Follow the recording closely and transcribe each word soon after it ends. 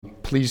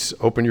please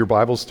open your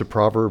Bibles to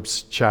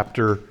Proverbs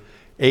chapter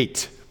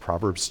 8.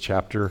 Proverbs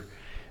chapter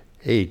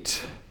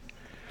 8.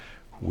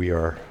 We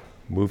are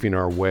moving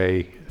our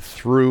way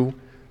through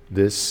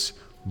this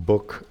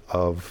book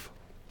of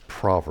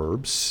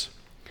Proverbs.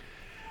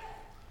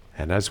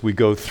 And as we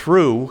go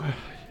through,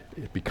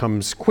 it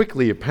becomes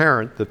quickly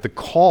apparent that the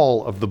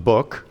call of the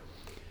book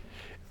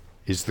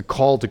is the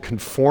call to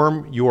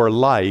conform your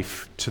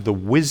life to the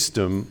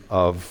wisdom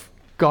of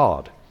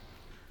God,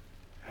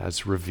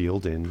 as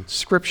revealed in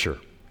Scripture.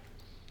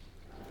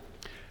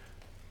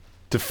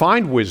 To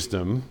find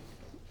wisdom,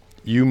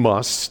 you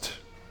must,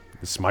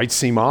 this might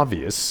seem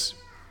obvious,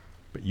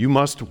 but you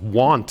must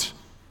want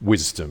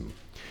wisdom.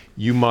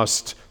 You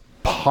must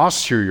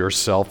posture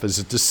yourself as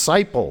a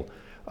disciple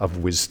of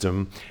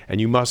wisdom, and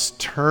you must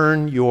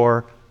turn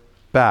your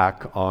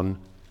back on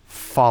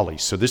folly.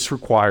 So this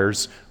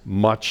requires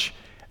much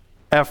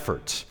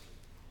effort.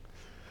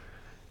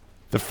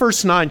 The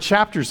first 9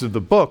 chapters of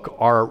the book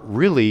are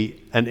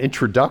really an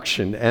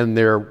introduction, and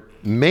their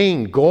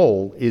main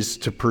goal is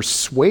to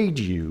persuade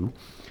you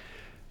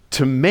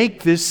to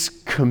make this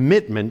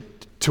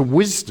commitment to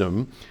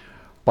wisdom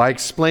by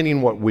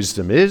explaining what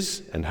wisdom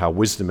is and how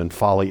wisdom and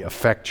folly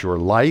affect your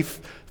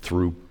life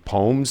through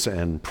poems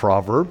and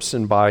proverbs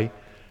and by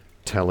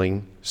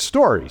telling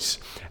stories.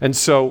 And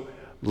so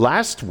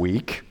last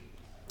week,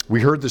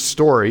 we heard the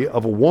story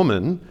of a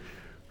woman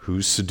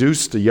who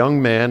seduced a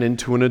young man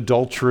into an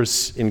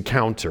adulterous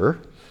encounter,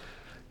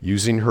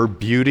 using her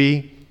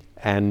beauty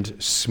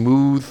and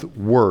smooth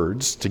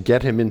words to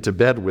get him into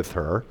bed with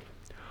her,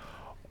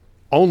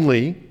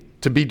 only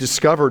to be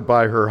discovered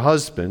by her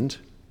husband,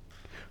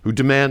 who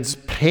demands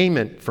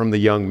payment from the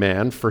young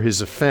man for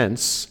his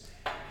offense,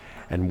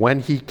 and when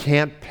he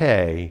can't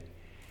pay,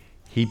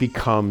 he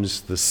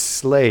becomes the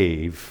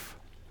slave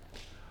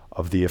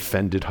of the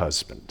offended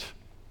husband.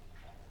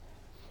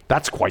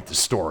 That's quite the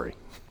story.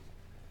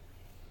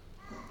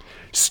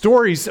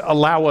 Stories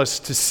allow us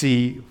to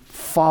see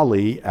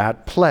folly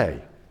at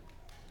play.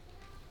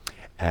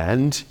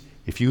 And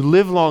if you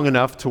live long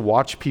enough to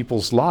watch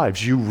people's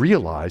lives, you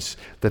realize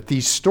that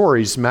these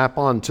stories map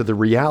onto the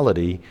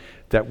reality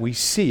that we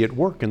see at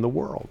work in the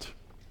world.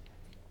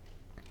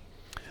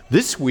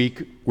 This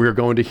week, we're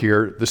going to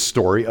hear the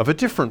story of a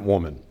different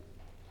woman,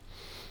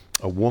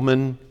 a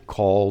woman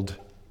called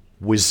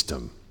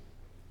Wisdom.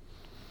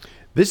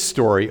 This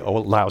story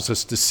allows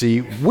us to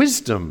see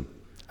wisdom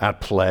at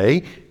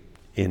play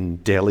in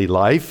daily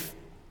life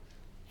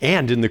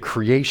and in the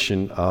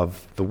creation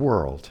of the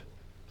world.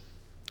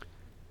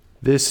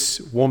 This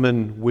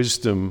woman,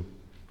 Wisdom,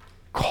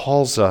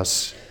 calls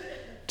us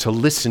to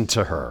listen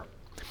to her.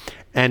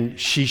 And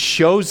she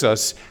shows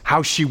us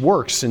how she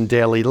works in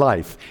daily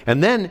life.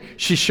 And then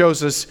she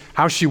shows us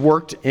how she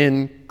worked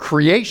in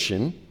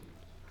creation.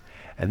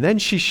 And then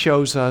she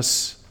shows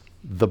us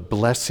the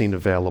blessing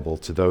available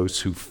to those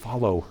who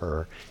follow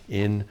her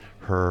in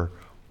her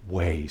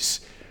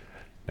ways.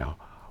 Now,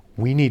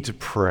 we need to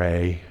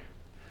pray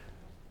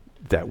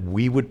that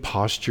we would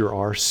posture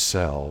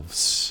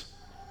ourselves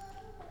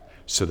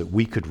so that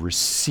we could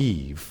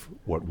receive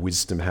what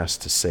wisdom has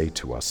to say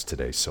to us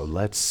today. So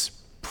let's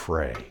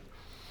pray.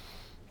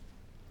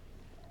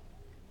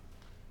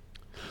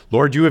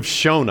 Lord, you have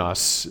shown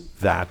us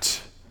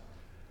that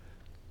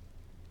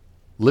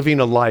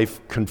living a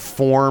life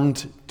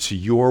conformed to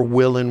your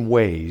will and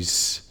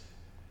ways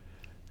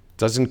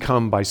doesn't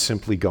come by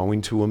simply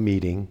going to a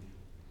meeting,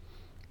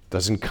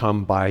 doesn't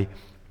come by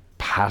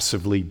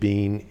passively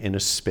being in a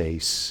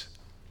space,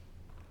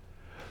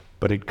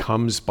 but it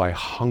comes by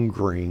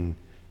hungering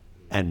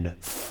and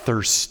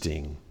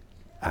thirsting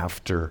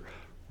after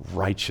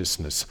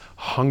righteousness,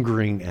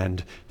 hungering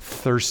and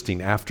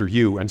thirsting after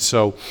you. And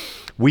so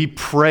we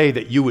pray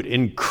that you would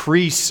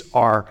increase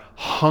our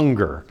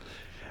hunger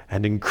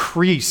and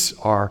increase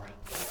our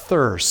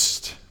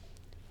thirst,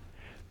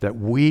 that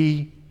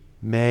we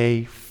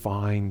may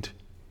find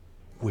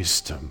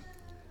wisdom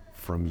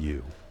from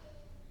you.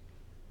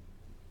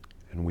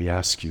 And we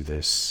ask you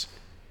this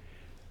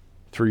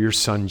through your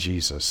Son,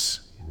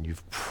 Jesus, and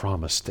you've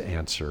promised to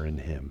answer in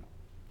him.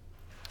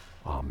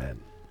 Amen.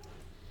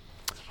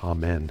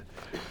 Amen.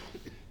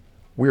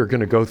 We are going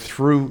to go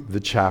through the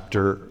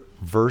chapter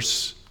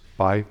verse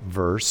by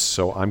verse,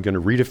 so I'm going to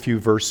read a few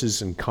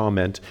verses and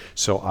comment.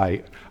 So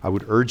I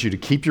would urge you to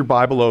keep your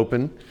Bible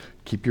open,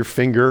 keep your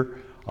finger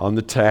on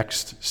the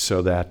text,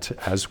 so that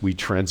as we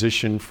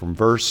transition from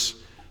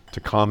verse to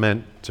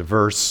comment to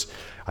verse,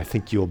 I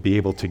think you'll be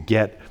able to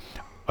get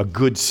a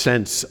good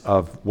sense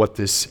of what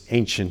this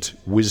ancient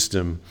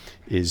wisdom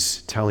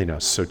is telling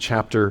us. So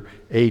chapter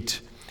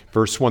 8,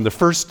 verse 1. The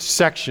first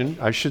section,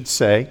 I should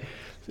say,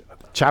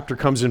 chapter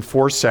comes in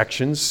 4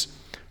 sections.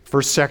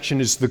 First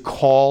section is the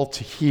call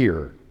to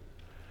hear.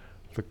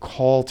 The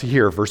call to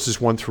hear,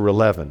 verses 1 through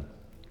 11.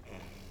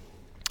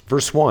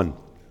 Verse 1.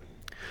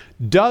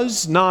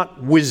 Does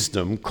not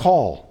wisdom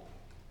call?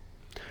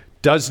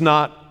 Does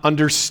not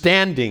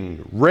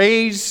understanding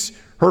raise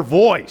her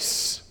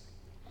voice?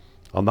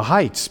 On the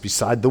heights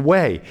beside the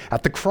way,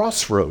 at the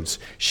crossroads,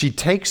 she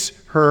takes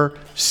her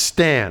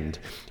stand.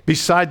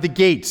 beside the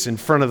gates in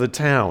front of the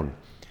town,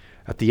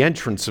 at the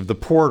entrance of the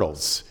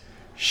portals.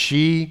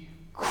 She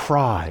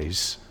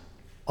cries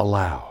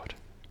aloud.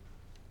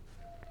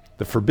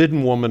 The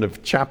forbidden woman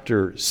of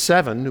chapter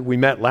 7, who we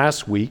met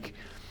last week,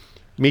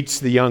 meets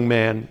the young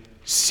man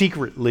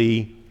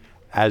secretly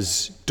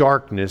as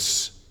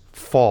darkness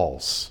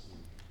falls.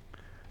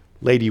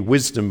 Lady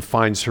Wisdom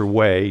finds her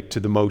way to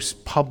the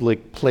most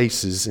public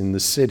places in the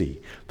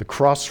city, the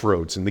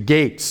crossroads and the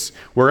gates,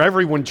 where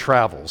everyone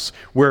travels,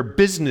 where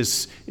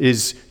business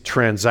is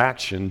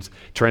transacted,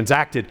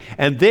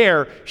 and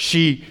there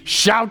she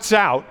shouts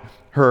out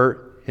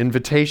her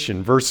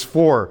invitation. Verse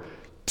 4,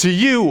 "To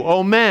you,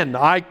 O men,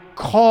 I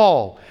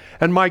call,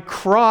 and my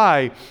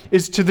cry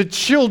is to the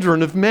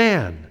children of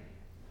man."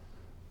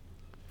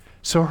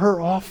 So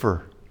her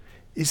offer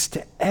is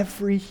to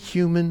every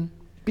human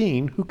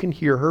being who can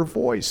hear her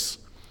voice.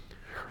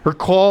 Her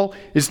call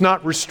is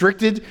not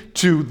restricted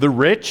to the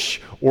rich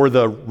or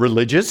the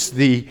religious,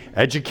 the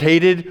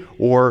educated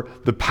or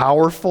the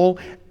powerful.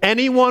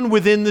 Anyone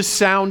within the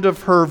sound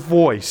of her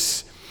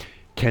voice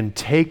can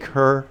take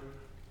her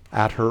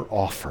at her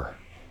offer.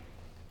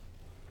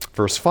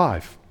 Verse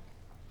 5,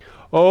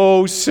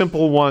 "O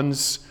simple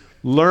ones,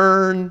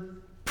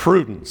 learn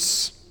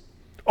prudence.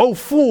 O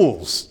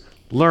fools,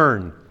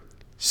 learn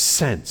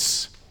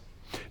sense."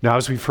 Now,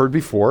 as we've heard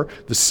before,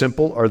 the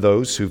simple are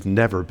those who've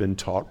never been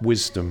taught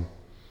wisdom,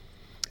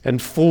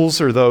 and fools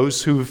are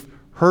those who've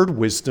heard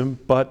wisdom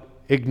but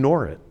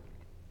ignore it.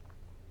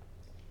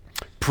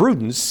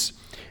 Prudence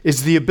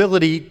is the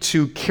ability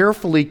to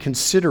carefully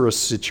consider a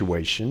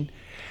situation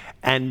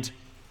and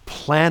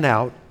plan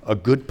out a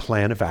good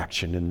plan of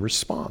action in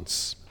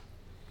response.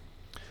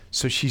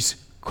 So she's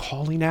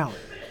calling out,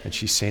 and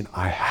she's saying,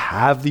 "I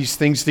have these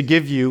things to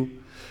give you,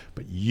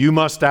 but you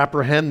must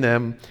apprehend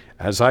them.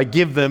 As I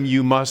give them,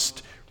 you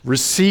must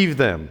receive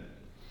them."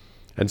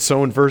 And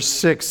so in verse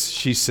 6,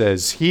 she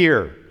says,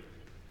 "Hear,"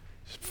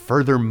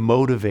 further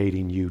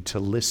motivating you to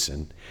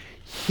listen.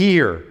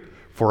 "Hear,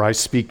 for I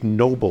speak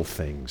noble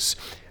things,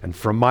 and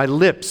from my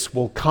lips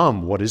will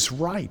come what is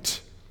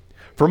right.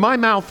 For my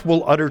mouth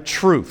will utter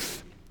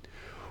truth.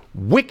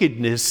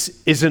 Wickedness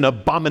is an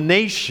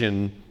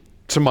abomination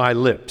to my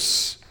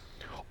lips.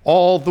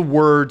 All the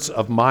words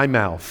of my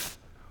mouth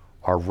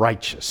are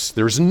righteous.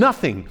 There's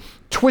nothing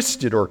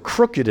twisted or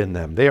crooked in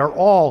them. They are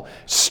all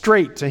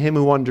straight to him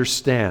who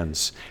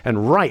understands,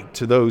 and right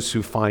to those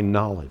who find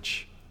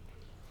knowledge."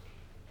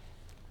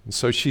 And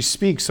so she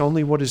speaks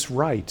only what is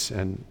right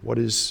and what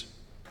is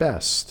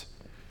best.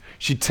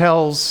 She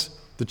tells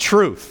the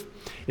truth.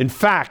 In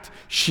fact,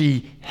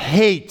 she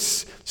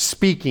hates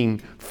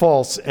speaking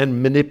false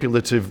and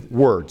manipulative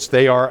words.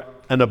 They are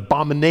an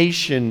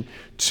abomination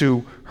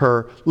to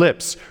her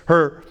lips.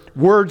 Her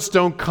words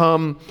don't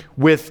come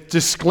with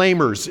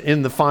disclaimers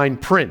in the fine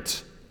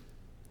print.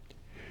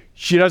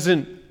 She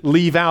doesn't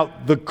leave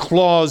out the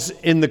clause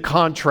in the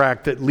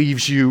contract that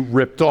leaves you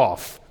ripped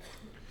off.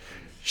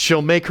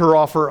 She'll make her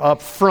offer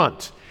up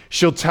front.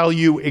 She'll tell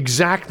you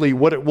exactly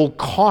what it will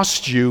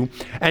cost you,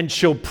 and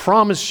she'll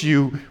promise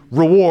you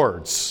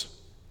rewards.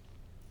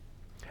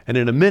 And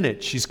in a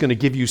minute, she's going to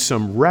give you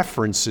some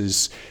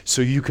references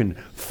so you can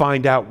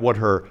find out what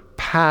her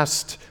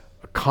past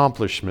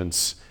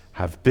accomplishments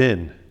have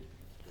been.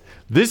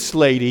 This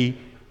lady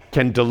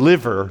can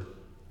deliver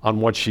on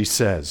what she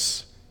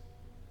says.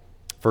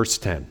 Verse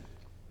 10,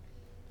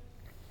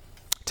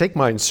 "Take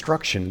my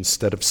instruction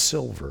instead of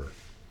silver,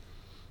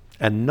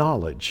 and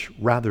knowledge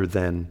rather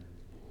than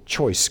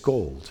choice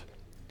gold.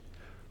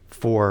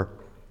 For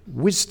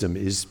wisdom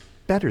is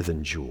better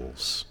than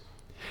jewels,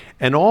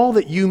 and all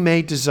that you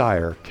may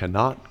desire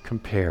cannot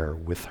compare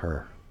with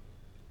her."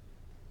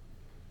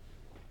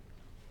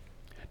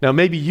 Now,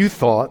 maybe you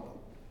thought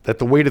that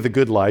the way to the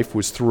good life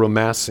was through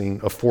amassing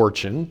a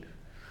fortune,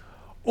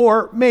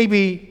 or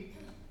maybe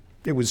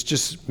it was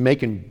just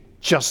making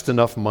just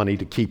enough money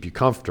to keep you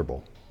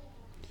comfortable.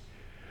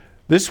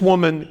 This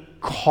woman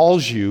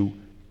calls you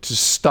to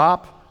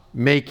stop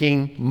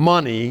making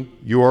money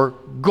your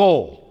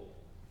goal.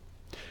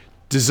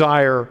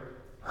 Desire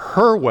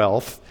her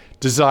wealth,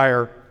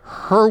 desire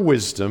her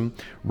wisdom,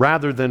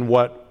 rather than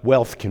what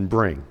wealth can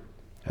bring.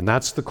 And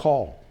that's the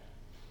call.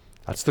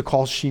 That's the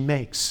call she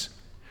makes.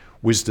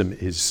 Wisdom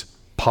is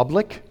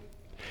public,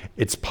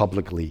 it's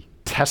publicly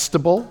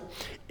testable,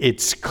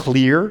 it's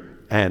clear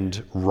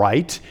and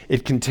right,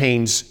 it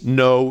contains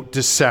no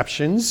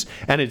deceptions,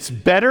 and it's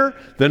better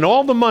than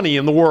all the money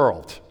in the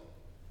world.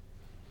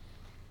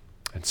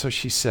 And so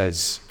she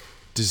says,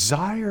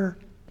 desire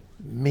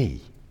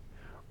me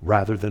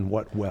rather than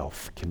what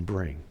wealth can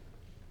bring.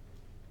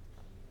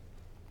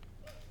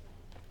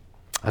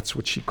 That's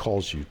what she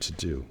calls you to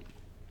do.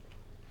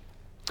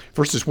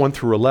 Verses 1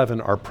 through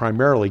 11 are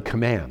primarily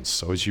commands.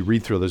 So as you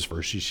read through those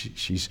verses,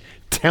 she's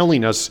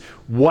telling us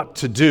what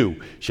to do.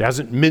 She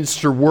hasn't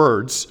minced her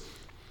words.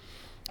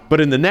 But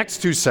in the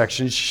next two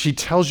sections, she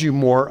tells you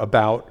more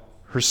about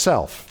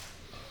herself.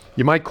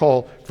 You might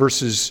call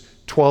verses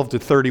 12 to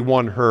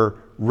 31 her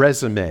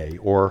resume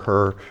or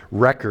her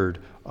record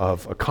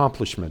of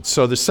accomplishment.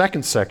 So the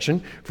second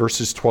section,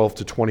 verses 12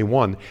 to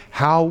 21,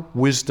 how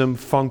wisdom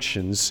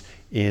functions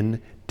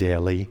in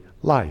daily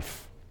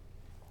life.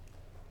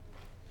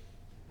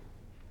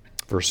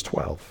 Verse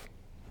 12,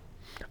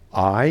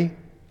 I,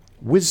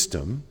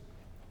 wisdom,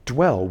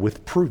 dwell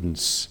with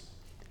prudence,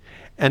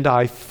 and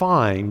I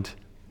find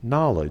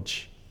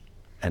knowledge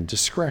and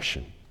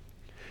discretion.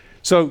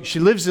 So she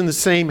lives in the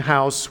same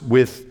house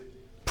with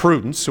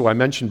prudence, who I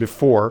mentioned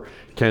before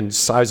can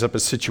size up a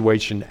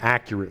situation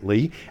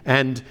accurately,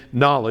 and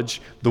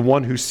knowledge, the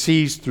one who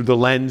sees through the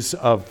lens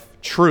of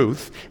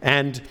truth,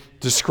 and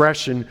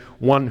discretion,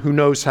 one who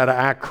knows how to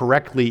act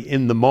correctly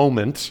in the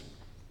moment.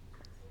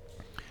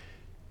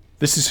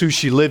 This is who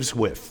she lives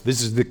with.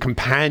 This is the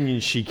companion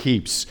she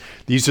keeps.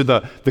 These are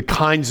the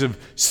kinds of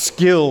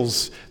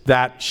skills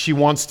that she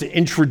wants to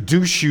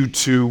introduce you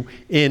to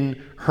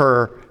in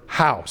her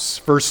house.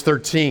 Verse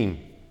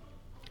 13.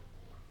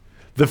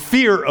 The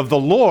fear of the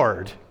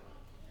Lord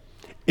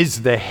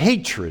is the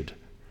hatred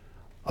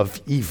of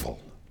evil.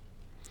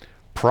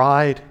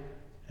 Pride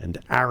and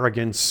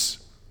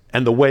arrogance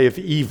and the way of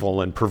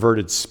evil and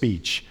perverted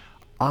speech,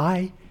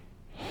 I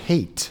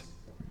hate.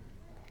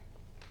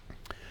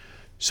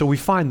 So we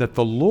find that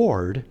the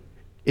Lord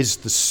is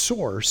the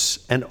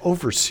source and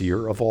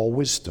overseer of all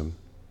wisdom.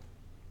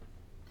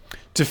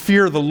 To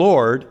fear the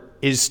Lord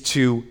is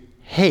to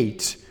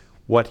hate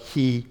what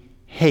he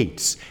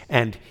hates.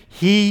 And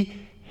he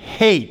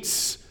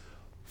hates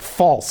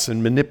false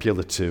and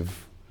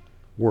manipulative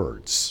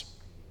words.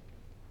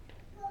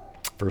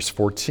 Verse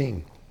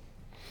 14.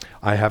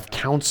 I have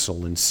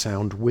counsel and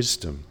sound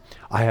wisdom.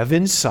 I have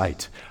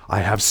insight.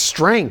 I have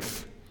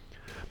strength.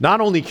 Not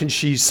only can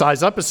she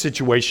size up a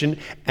situation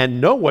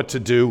and know what to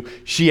do,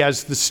 she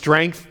has the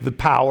strength, the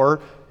power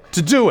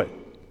to do it.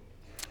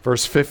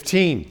 Verse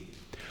 15,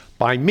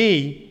 by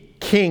me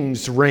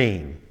kings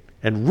reign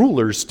and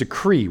rulers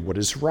decree what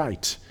is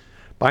right.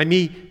 By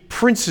me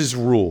princes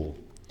rule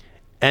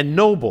and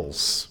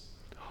nobles,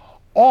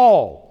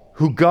 all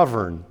who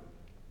govern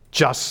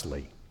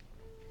justly.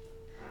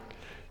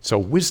 So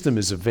wisdom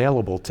is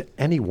available to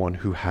anyone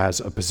who has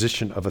a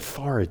position of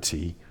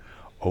authority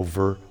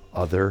over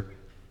other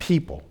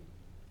people.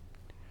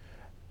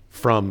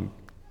 From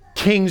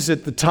kings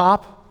at the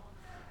top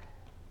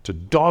to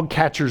dog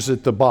catchers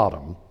at the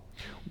bottom,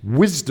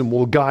 wisdom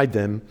will guide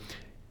them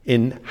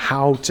in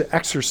how to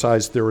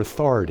exercise their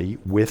authority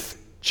with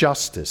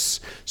justice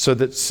so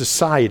that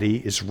society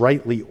is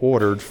rightly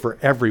ordered for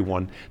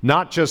everyone,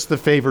 not just the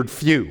favored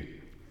few.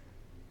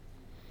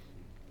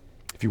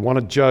 If you want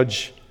to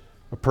judge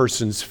a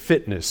person's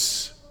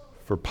fitness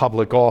for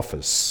public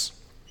office,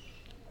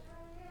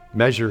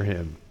 measure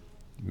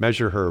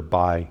her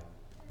by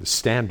the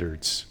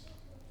standards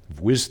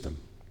of wisdom.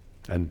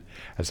 And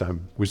as I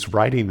was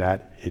writing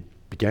that, it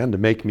began to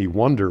make me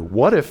wonder,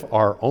 what if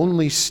our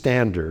only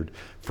standard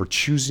for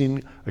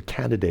choosing a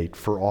candidate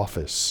for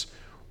office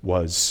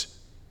was,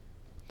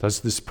 does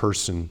this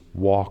person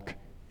walk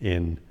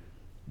in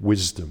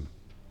wisdom?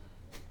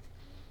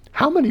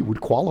 How many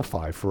would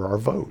qualify for our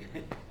vote?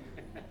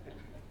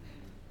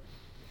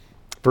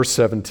 Verse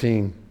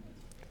 17,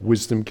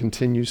 wisdom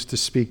continues to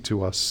speak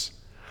to us.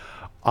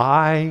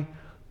 I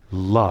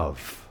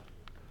love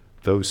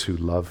those who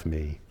love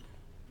me,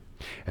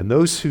 and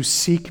those who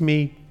seek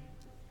me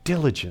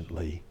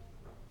diligently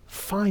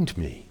find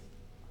me.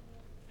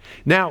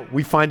 Now,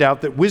 we find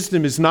out that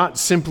wisdom is not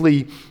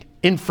simply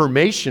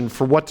information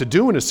for what to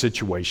do in a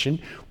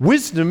situation.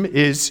 Wisdom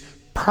is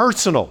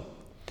personal.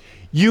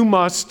 You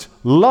must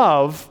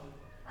love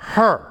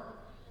her.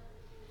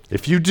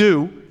 If you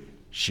do,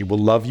 she will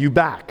love you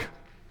back.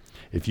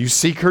 If you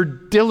seek her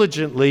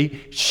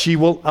diligently, she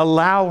will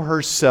allow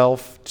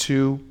herself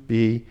to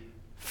be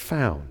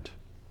found.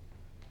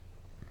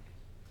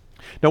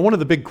 Now, one of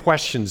the big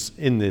questions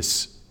in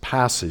this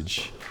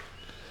passage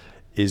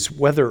is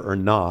whether or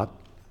not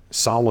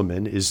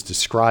Solomon is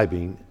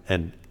describing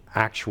an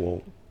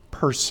actual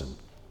person,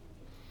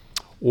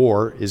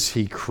 or is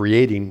he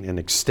creating an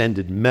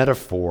extended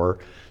metaphor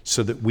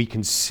so that we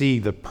can see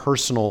the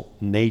personal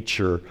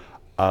nature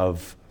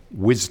of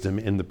wisdom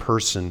in the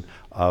person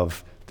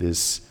of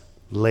this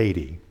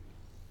lady.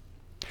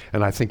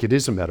 And I think it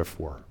is a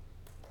metaphor.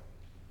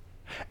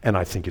 And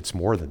I think it's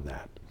more than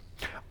that.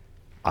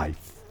 I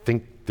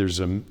think there's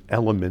an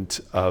element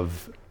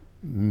of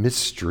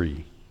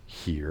mystery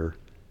here.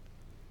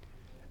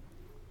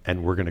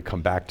 And we're going to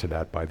come back to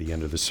that by the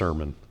end of the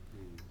sermon.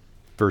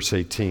 Verse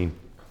 18.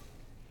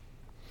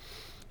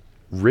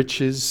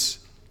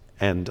 Riches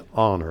and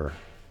honor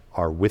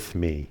are with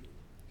me,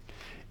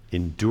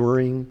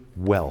 enduring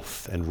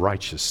wealth and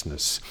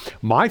righteousness.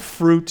 My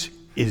fruit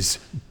is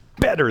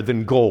better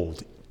than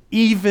gold,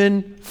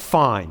 even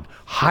fine,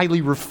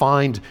 highly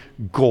refined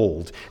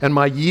gold, and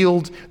my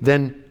yield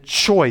than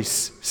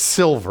choice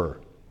silver.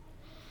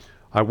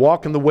 I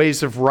walk in the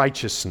ways of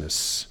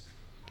righteousness,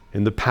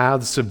 in the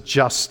paths of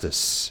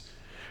justice,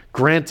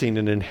 granting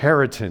an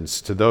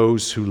inheritance to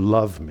those who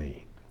love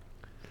me,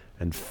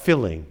 and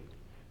filling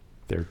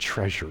their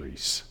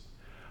treasuries.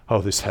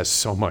 Oh, this has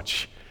so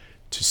much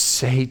to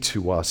say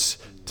to us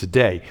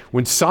today.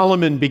 When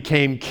Solomon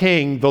became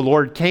king, the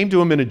Lord came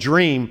to him in a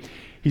dream.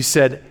 He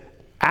said,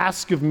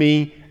 ask of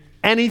me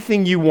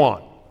anything you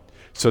want.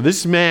 So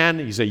this man,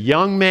 he's a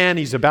young man.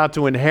 He's about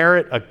to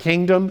inherit a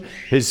kingdom.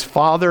 His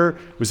father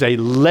was a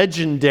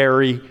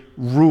legendary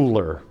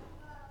ruler.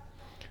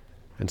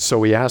 And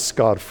so he asked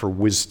God for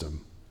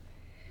wisdom.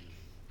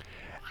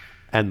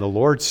 And the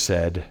Lord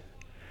said,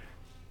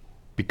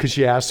 because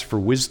you asked for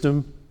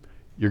wisdom,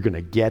 you're going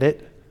to get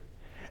it.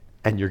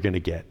 And you're going to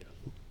get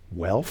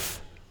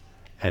wealth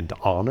and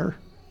honor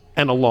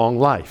and a long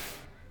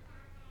life.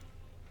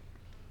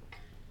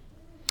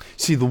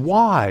 See, the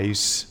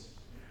wise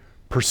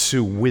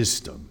pursue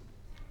wisdom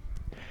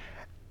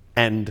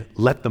and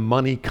let the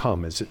money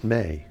come as it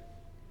may.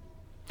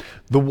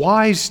 The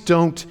wise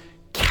don't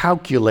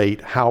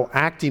calculate how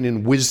acting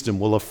in wisdom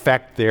will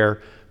affect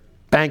their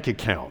bank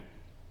account.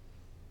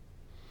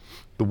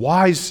 The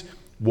wise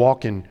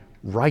walk in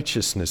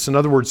righteousness. In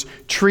other words,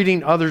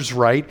 treating others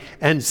right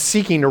and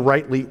seeking a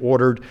rightly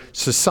ordered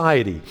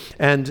society.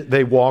 And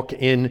they walk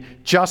in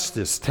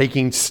justice,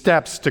 taking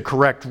steps to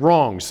correct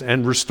wrongs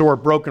and restore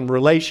broken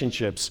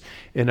relationships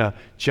in a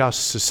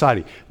just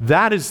society.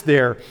 That is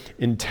their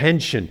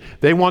intention.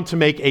 They want to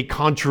make a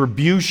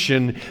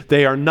contribution.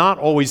 They are not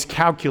always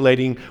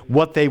calculating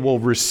what they will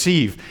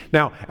receive.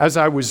 Now, as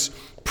I was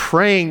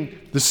praying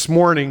this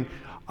morning,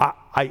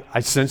 I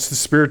sensed the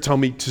Spirit tell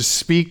me to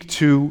speak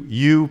to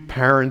you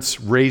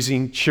parents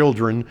raising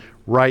children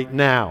right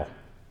now.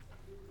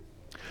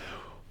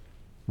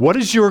 What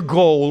is your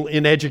goal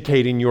in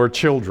educating your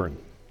children?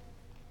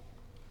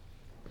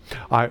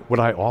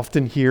 What I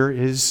often hear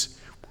is,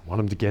 I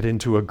want him to get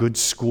into a good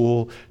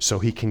school so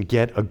he can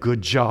get a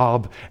good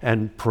job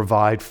and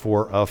provide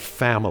for a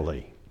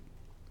family.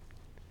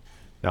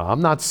 Now,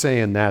 I'm not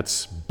saying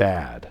that's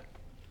bad,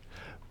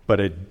 but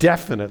it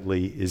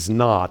definitely is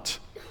not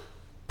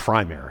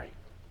primary.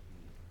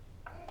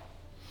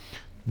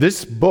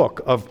 This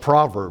book of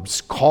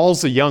Proverbs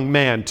calls a young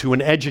man to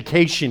an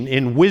education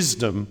in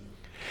wisdom,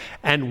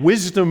 and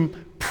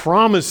wisdom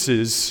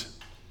promises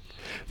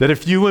that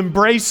if you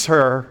embrace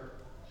her,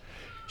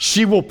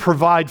 she will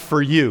provide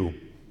for you.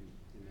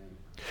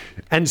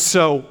 And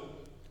so,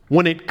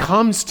 when it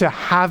comes to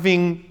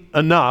having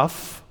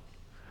enough,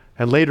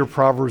 and later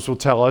Proverbs will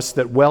tell us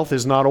that wealth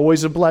is not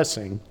always a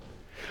blessing,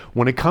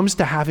 when it comes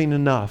to having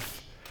enough,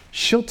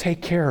 she'll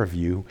take care of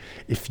you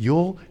if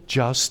you'll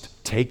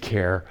just take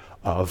care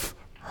of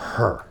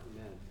her.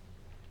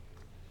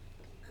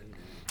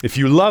 If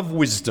you love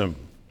wisdom,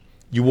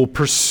 you will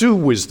pursue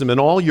wisdom in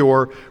all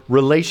your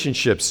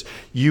relationships.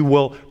 You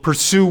will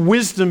pursue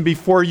wisdom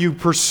before you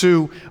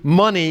pursue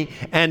money,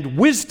 and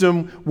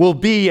wisdom will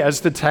be,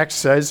 as the text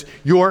says,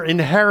 your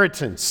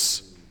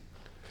inheritance.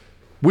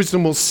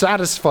 Wisdom will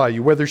satisfy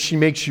you, whether she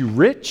makes you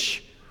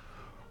rich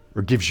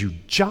or gives you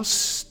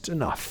just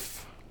enough.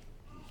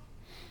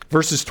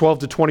 Verses 12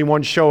 to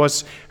 21 show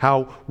us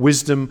how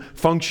wisdom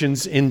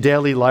functions in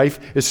daily life,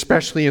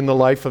 especially in the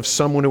life of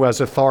someone who has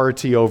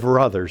authority over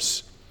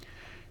others.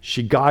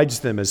 She guides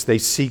them as they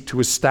seek to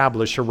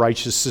establish a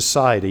righteous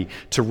society,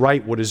 to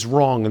right what is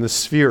wrong in the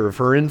sphere of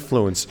her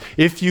influence.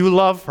 If you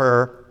love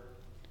her,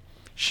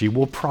 she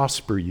will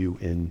prosper you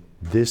in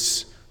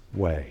this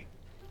way.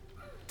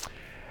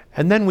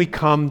 And then we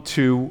come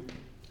to,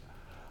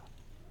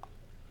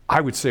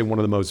 I would say, one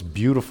of the most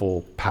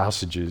beautiful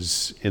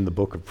passages in the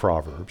book of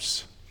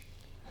Proverbs.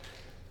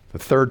 The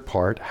third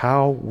part,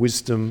 how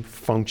wisdom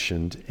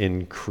functioned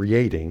in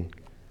creating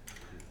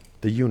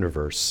the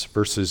universe,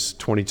 verses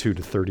 22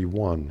 to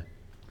 31.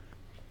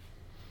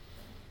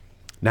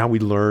 Now we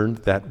learn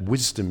that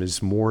wisdom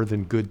is more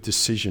than good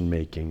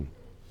decision-making.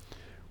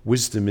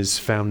 Wisdom is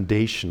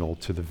foundational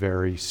to the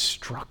very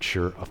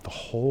structure of the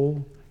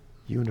whole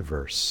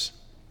universe.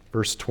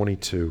 Verse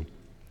 22.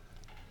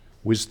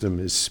 Wisdom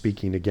is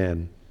speaking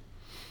again.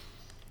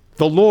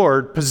 The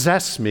Lord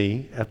possessed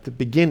me at the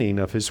beginning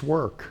of his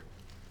work,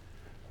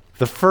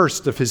 the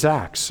first of his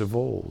acts of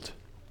old.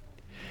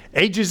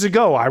 Ages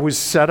ago, I was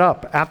set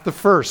up at the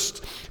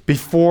first,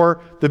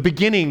 before the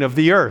beginning of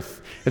the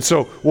earth. And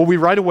so what we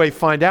right away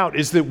find out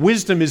is that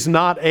wisdom is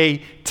not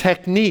a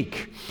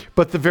technique,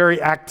 but the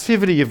very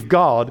activity of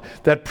God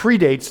that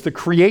predates the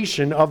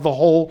creation of the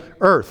whole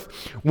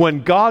earth.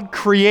 When God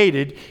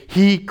created,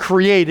 he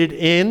created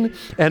in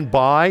and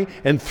by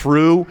and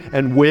through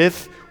and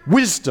with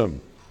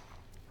wisdom.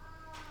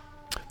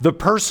 The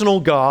personal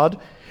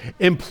God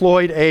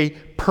employed a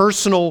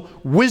personal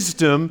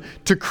wisdom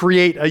to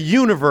create a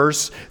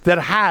universe that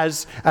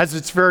has as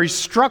its very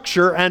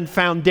structure and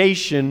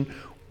foundation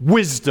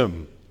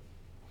wisdom.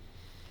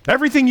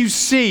 Everything you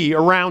see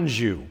around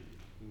you,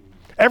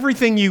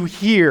 everything you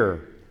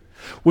hear,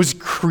 was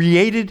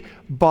created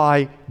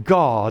by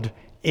God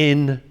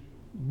in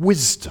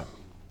wisdom.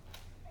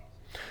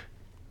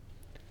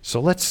 So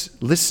let's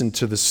listen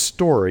to the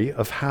story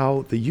of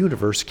how the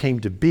universe came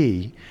to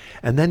be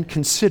and then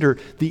consider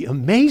the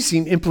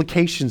amazing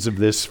implications of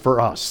this for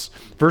us.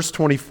 Verse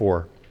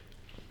 24.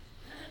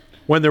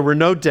 When there were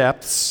no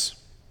depths,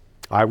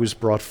 I was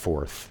brought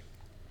forth,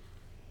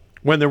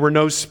 when there were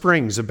no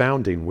springs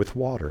abounding with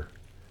water.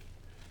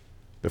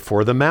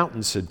 Before the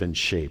mountains had been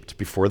shaped,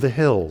 before the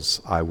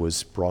hills, I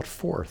was brought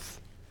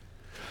forth.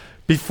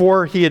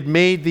 Before he had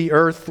made the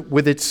earth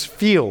with its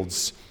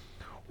fields,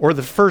 or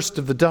the first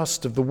of the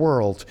dust of the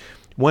world,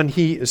 when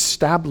he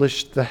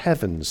established the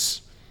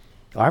heavens,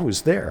 I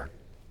was there.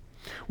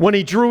 When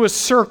he drew a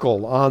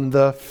circle on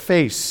the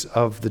face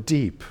of the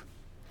deep,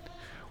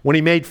 when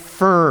he made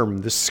firm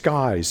the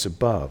skies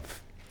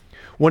above,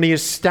 when he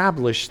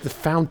established the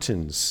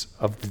fountains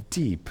of the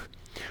deep,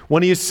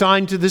 when he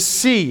assigned to the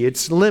sea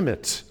its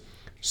limit,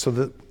 so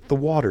that the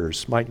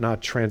waters might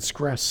not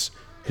transgress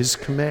his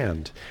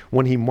command,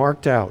 when he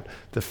marked out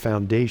the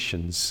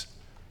foundations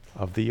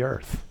of the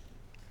earth.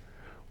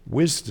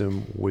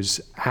 Wisdom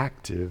was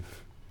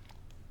active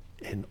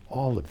in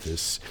all of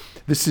this.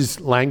 This is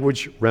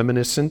language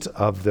reminiscent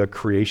of the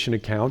creation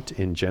account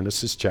in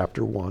Genesis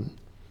chapter 1.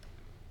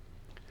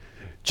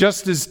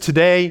 Just as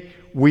today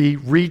we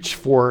reach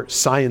for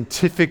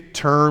scientific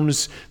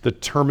terms, the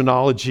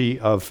terminology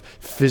of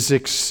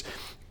physics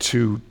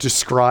to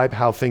describe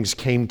how things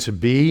came to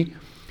be,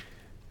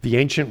 the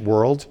ancient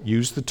world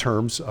used the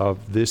terms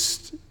of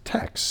this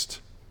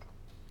text.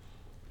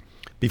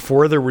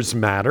 Before there was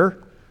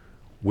matter,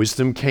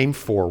 wisdom came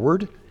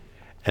forward,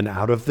 and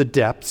out of the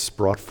depths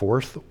brought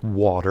forth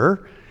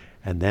water,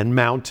 and then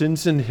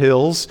mountains and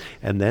hills,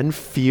 and then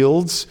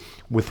fields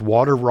with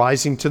water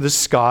rising to the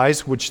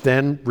skies, which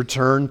then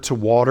returned to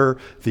water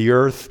the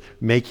earth,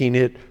 making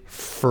it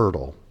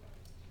fertile.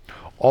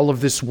 All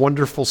of this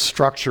wonderful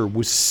structure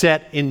was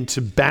set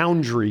into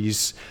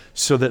boundaries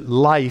so that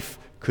life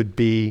could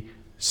be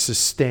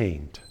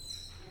sustained.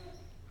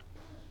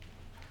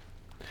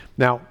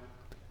 Now,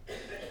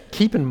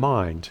 keep in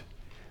mind,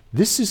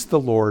 this is the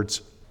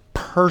Lord's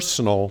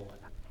personal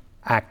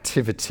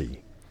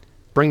activity,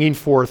 bringing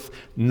forth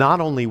not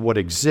only what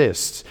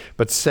exists,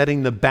 but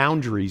setting the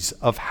boundaries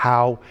of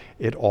how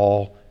it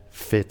all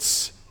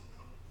fits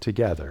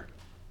together.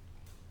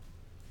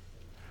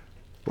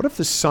 What if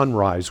the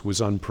sunrise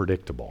was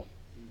unpredictable?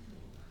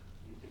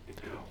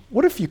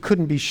 What if you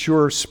couldn't be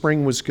sure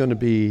spring was going to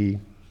be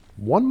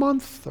 1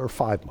 month or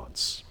 5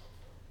 months?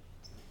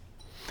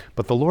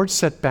 But the Lord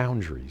set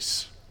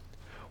boundaries.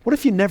 What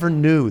if you never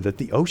knew that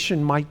the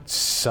ocean might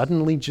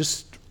suddenly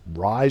just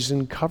rise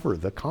and cover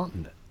the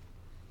continent?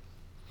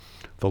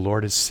 The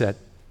Lord has set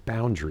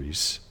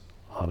boundaries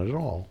on it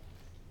all.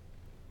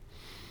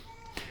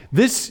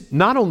 This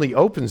not only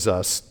opens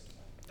us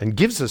and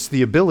gives us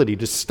the ability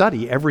to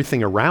study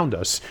everything around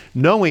us,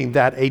 knowing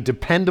that a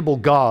dependable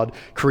God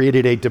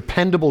created a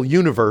dependable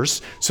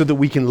universe so that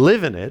we can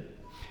live in it,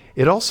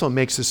 it also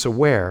makes us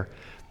aware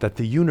that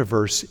the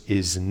universe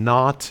is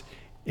not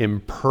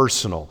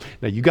impersonal.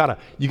 Now you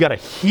gotta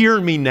hear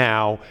me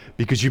now,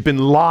 because you've been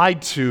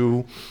lied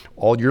to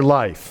all your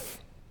life.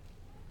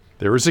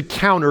 There is a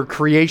counter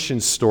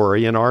creation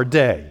story in our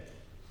day.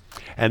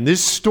 And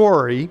this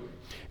story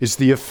is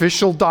the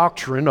official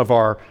doctrine of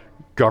our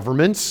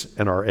governments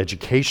and our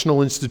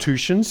educational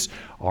institutions,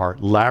 our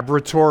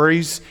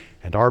laboratories,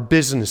 and our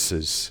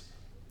businesses.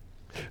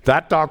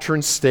 That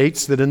doctrine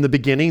states that in the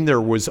beginning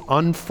there was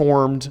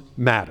unformed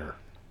matter.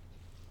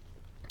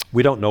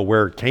 We don't know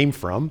where it came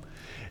from.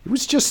 It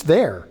was just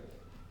there.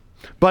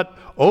 But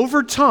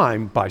over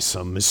time, by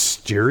some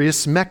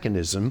mysterious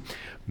mechanism,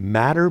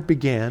 matter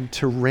began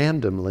to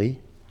randomly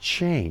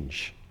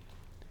change.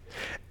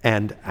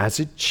 And as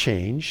it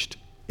changed,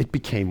 it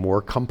became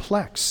more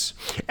complex.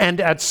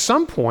 And at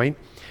some point,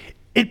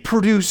 it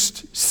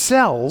produced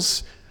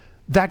cells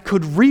that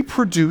could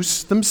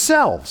reproduce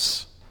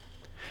themselves.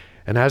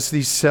 And as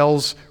these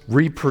cells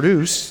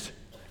reproduced,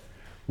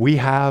 we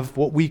have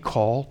what we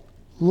call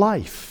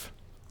life.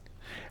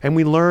 And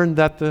we learn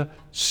that the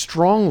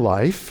strong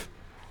life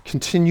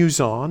continues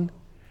on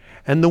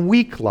and the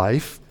weak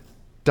life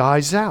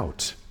dies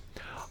out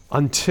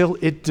until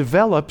it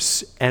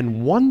develops,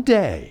 and one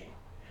day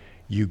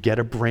you get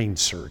a brain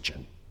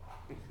surgeon.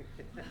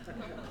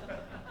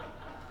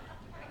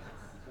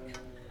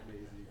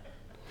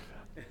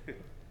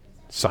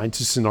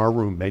 Scientists in our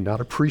room may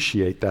not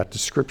appreciate that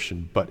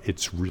description, but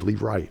it's really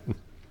right.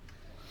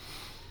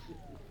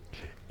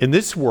 In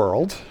this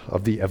world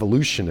of the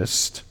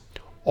evolutionist,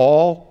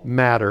 all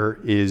matter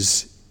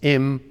is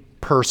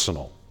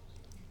impersonal.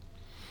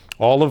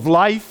 All of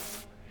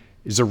life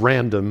is a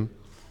random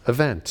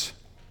event.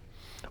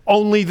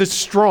 Only the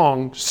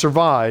strong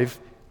survive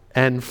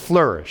and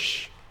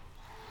flourish.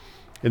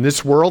 In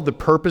this world, the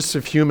purpose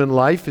of human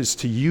life is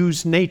to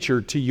use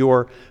nature to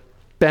your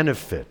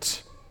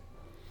benefit.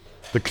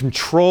 The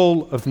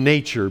control of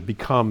nature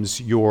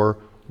becomes your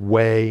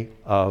way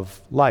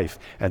of life.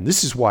 And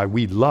this is why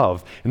we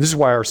love, and this is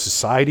why our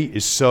society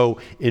is so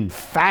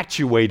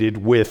infatuated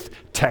with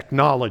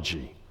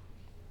technology.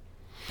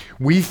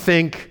 We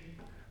think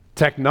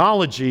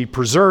technology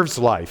preserves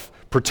life,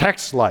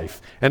 protects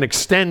life, and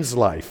extends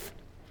life.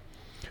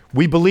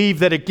 We believe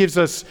that it gives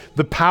us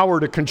the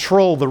power to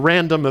control the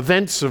random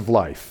events of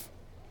life.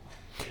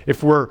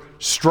 if we're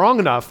strong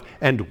enough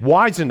and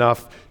wise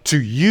enough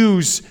to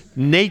use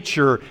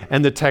nature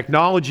and the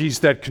technologies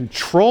that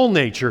control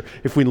nature,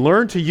 if we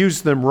learn to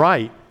use them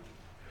right,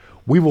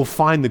 we will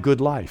find the good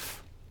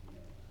life.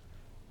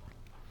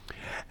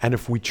 And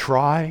if we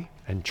try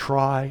and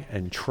try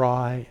and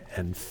try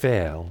and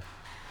fail,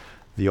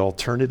 the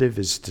alternative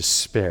is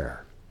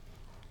despair.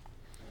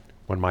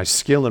 When my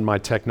skill and my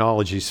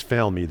technologies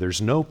fail me,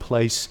 there's no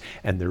place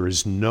and there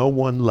is no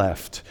one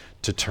left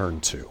to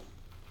turn to.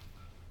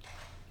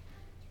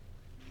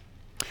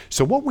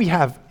 So what we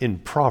have in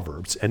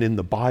Proverbs and in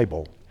the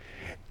Bible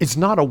is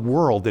not a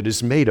world that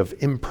is made of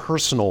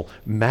impersonal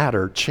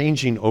matter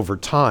changing over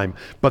time,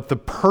 but the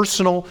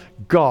personal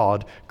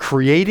God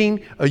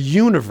creating a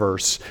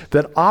universe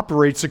that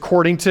operates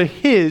according to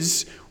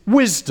His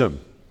wisdom.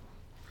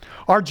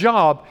 Our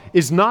job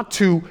is not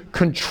to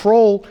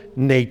control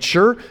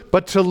nature,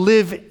 but to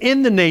live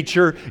in the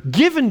nature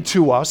given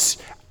to us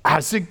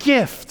as a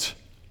gift.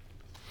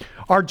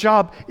 Our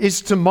job is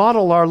to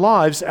model our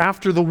lives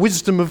after the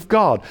wisdom of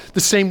God,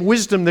 the same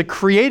wisdom that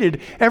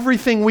created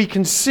everything we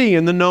can see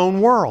in the known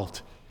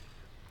world.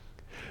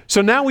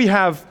 So now we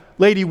have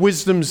Lady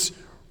Wisdom's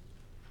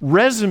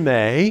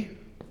resume,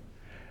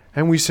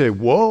 and we say,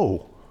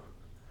 whoa,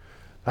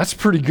 that's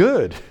pretty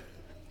good.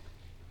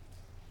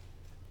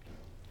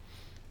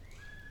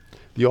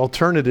 The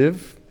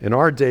alternative in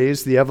our day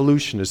is the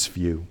evolutionist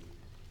view.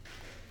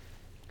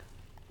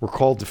 We're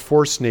called to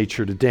force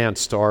nature to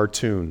dance to our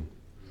tune.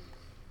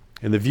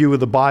 In the view of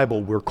the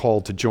Bible, we're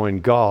called to join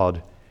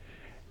God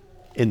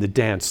in the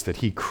dance that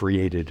He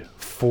created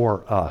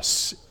for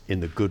us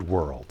in the good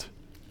world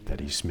that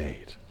He's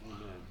made. Amen.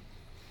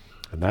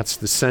 And that's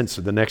the sense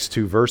of the next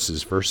two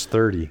verses, verse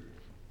 30.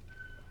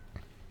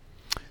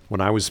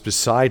 When I was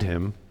beside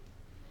Him,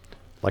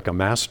 like a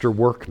master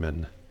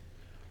workman,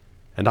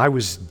 and I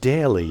was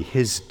daily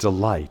His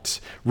delight,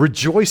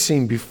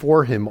 rejoicing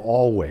before Him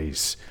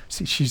always.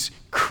 See, she's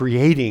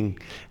creating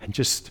and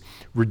just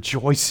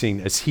rejoicing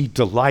as He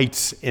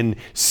delights in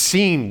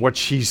seeing what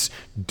she's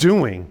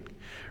doing,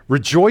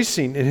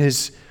 rejoicing in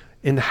His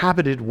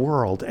inhabited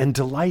world and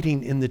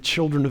delighting in the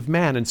children of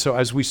man. And so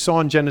as we saw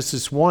in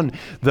Genesis 1,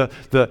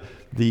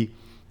 the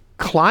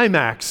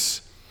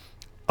climax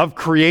of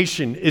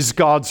creation is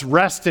God's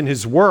rest in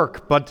His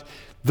work, but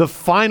the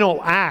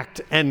final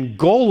act and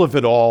goal of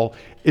it all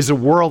is a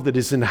world that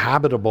is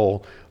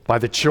inhabitable by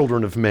the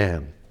children of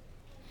man.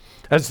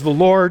 As the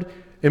Lord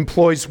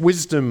employs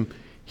wisdom,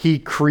 He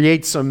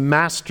creates a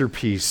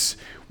masterpiece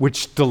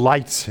which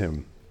delights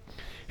Him.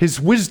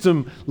 His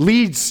wisdom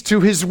leads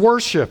to His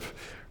worship,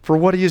 for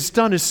what He has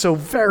done is so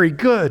very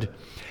good.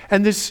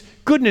 And this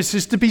goodness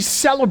is to be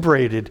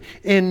celebrated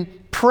in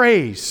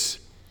praise.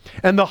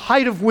 And the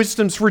height of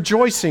wisdom's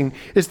rejoicing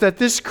is that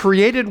this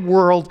created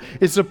world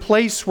is a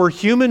place where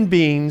human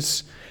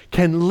beings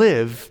can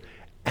live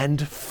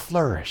and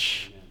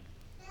flourish.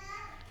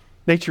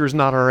 Nature is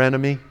not our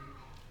enemy.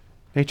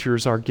 Nature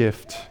is our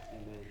gift.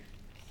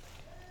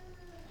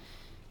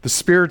 The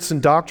spirits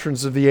and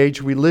doctrines of the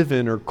age we live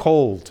in are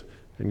cold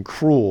and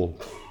cruel.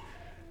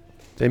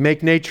 They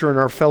make nature and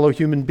our fellow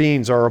human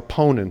beings our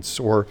opponents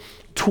or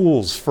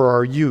tools for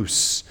our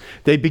use.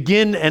 They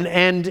begin and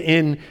end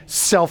in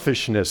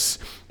selfishness,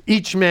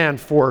 each man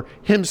for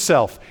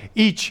himself,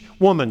 each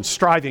woman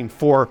striving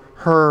for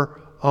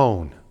her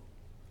own.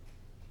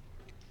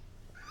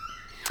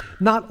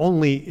 Not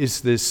only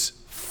is this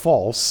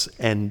false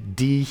and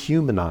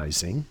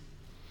dehumanizing,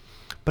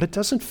 but it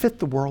doesn't fit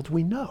the world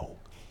we know.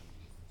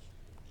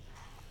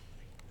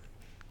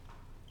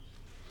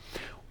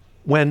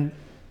 When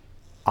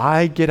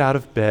I get out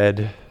of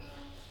bed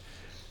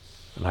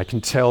and I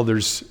can tell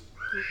there's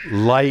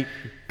light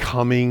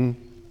coming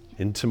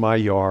into my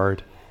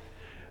yard,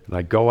 and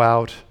I go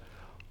out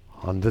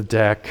on the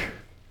deck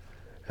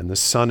and the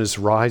sun is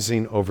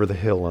rising over the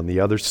hill on the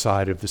other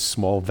side of the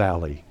small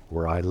valley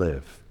where I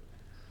live.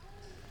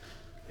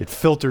 It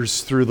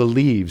filters through the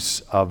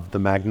leaves of the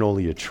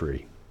magnolia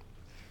tree.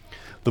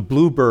 The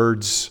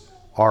bluebirds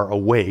are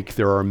awake.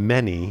 There are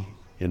many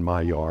in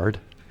my yard.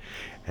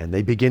 And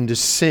they begin to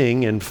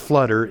sing and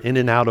flutter in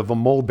and out of a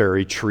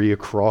mulberry tree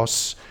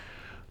across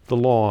the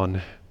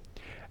lawn.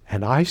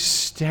 And I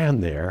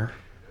stand there,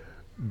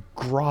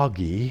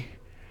 groggy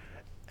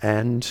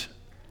and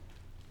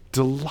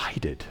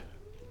delighted.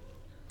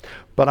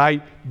 But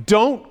I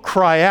don't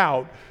cry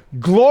out,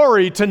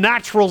 "Glory to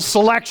natural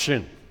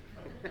selection."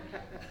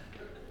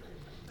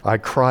 I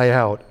cry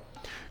out,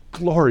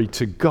 "Glory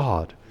to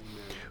God,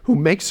 who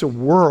makes a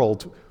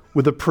world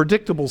with a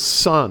predictable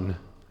sun,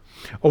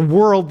 a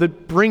world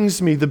that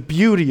brings me the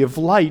beauty of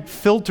light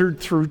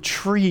filtered through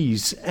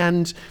trees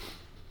and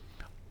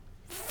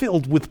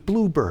filled with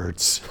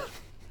bluebirds."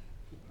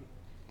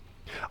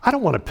 I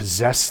don't want to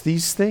possess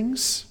these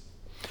things.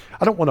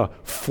 I don't want to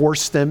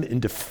force them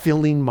into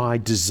filling my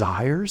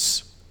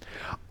desires.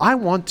 I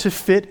want to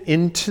fit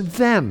into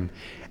them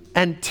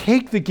and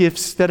take the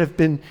gifts that have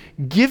been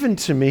given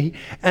to me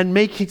and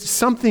make it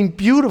something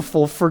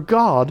beautiful for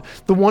God,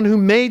 the one who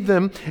made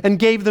them and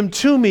gave them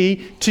to me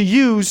to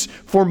use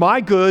for my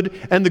good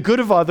and the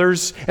good of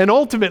others, and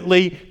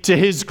ultimately to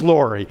his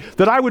glory.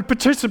 That I would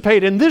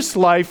participate in this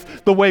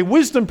life the way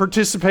wisdom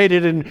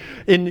participated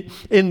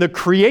in the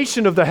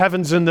creation of the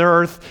heavens and the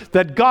earth,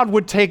 that God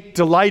would take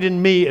delight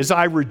in me as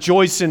I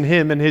rejoice in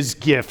him and his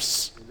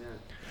gifts. Amen.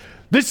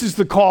 This is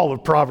the call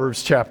of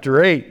Proverbs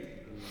chapter 8.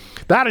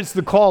 That is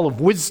the call of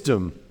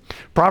wisdom.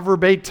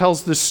 Proverb 8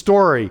 tells this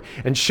story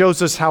and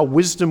shows us how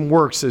wisdom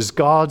works as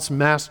God's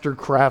master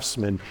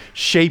craftsman,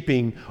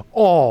 shaping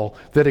all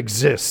that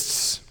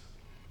exists.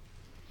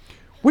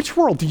 Which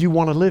world do you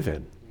want to live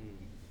in?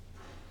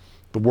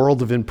 The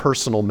world of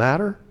impersonal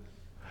matter,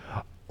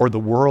 or the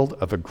world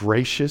of a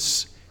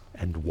gracious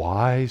and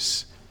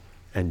wise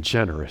and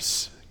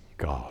generous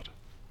God?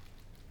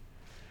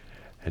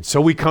 And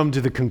so we come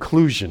to the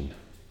conclusion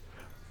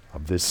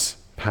of this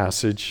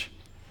passage.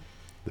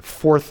 The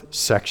fourth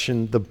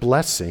section, the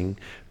blessing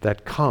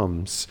that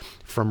comes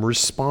from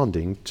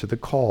responding to the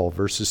call,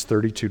 verses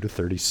 32 to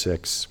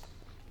 36.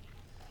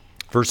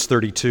 Verse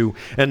 32,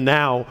 and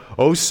now,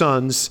 O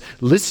sons,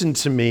 listen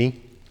to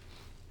me.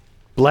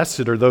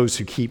 Blessed are those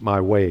who keep my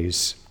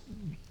ways.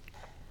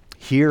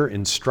 Hear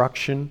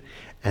instruction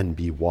and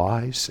be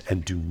wise,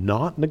 and do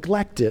not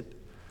neglect it.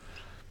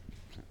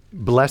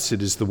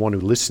 Blessed is the one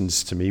who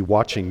listens to me,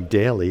 watching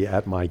daily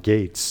at my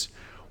gates,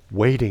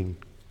 waiting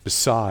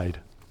beside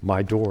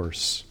my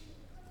doors.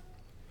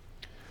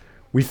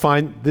 We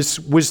find this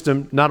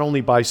wisdom not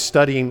only by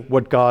studying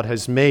what God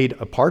has made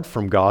apart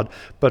from God,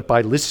 but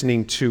by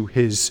listening to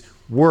his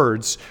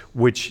words,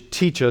 which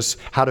teach us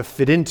how to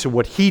fit into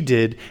what he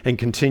did and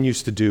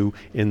continues to do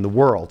in the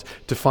world.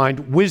 To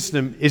find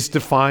wisdom is to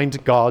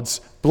find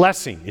God's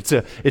blessing.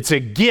 It's a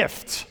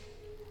gift.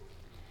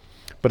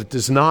 But it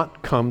does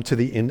not come to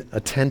the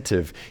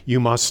inattentive. You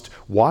must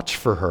watch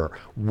for her,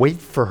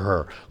 wait for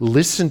her,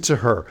 listen to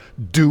her,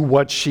 do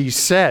what she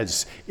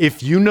says.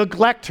 If you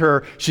neglect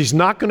her, she's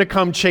not going to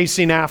come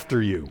chasing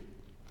after you.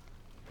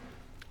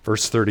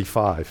 Verse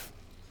 35,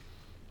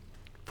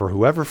 for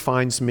whoever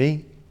finds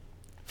me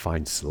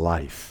finds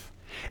life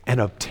and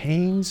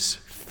obtains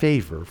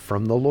favor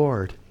from the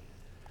Lord.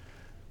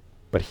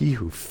 But he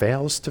who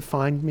fails to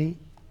find me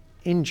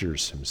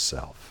injures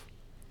himself.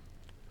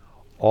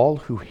 All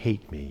who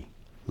hate me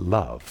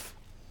love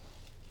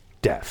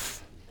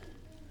death.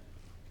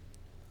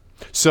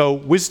 So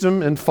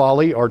wisdom and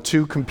folly are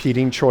two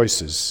competing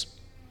choices,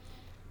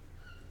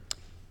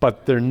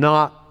 but they're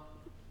not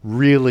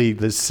really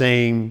the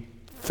same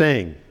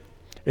thing.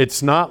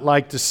 It's not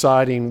like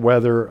deciding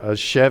whether a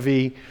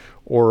Chevy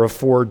or a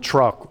Ford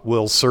truck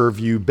will serve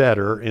you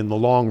better in the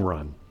long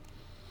run.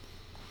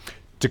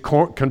 To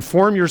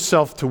conform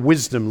yourself to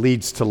wisdom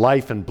leads to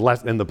life and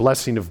the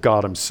blessing of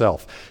God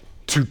himself.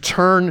 To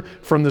turn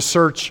from the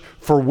search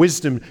for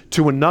wisdom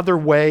to another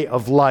way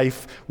of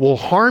life will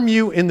harm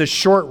you in the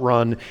short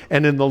run,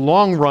 and in the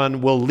long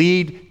run will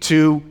lead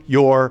to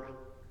your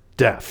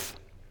death.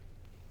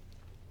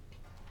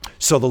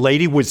 So the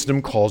Lady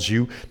Wisdom calls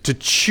you to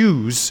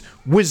choose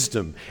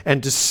wisdom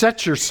and to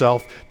set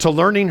yourself to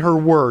learning her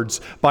words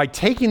by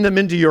taking them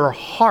into your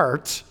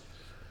heart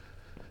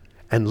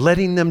and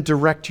letting them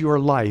direct your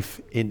life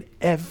in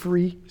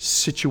every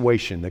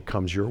situation that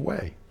comes your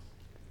way.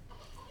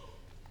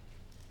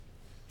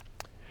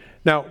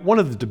 Now, one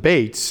of the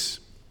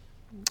debates,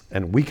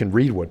 and we can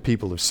read what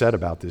people have said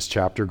about this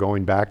chapter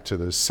going back to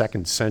the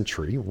 2nd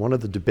century. One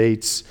of the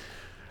debates,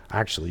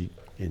 actually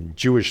in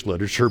Jewish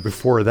literature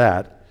before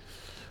that,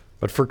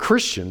 but for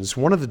Christians,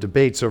 one of the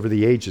debates over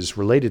the ages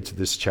related to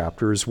this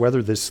chapter is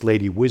whether this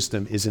Lady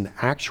Wisdom is an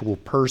actual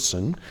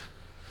person,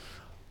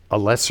 a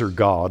lesser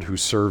God who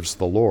serves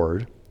the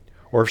Lord,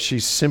 or if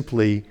she's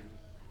simply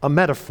a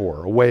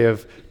metaphor, a way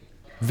of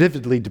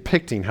vividly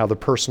depicting how the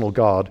personal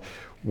God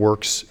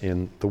works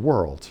in the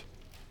world.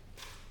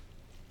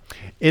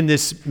 In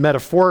this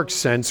metaphoric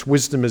sense,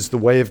 wisdom is the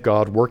way of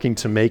God working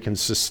to make and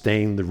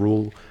sustain the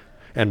rule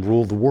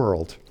the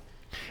world.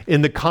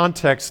 In the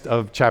context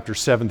of chapter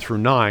 7 through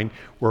 9,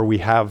 where we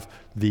have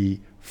the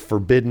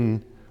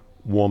forbidden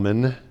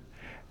woman,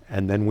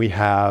 and then we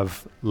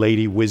have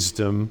Lady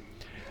Wisdom,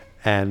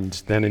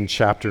 and then in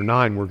chapter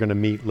 9 we're going to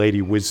meet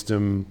Lady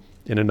Wisdom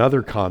in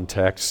another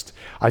context,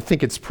 I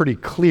think it's pretty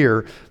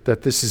clear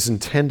that this is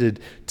intended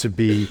to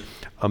be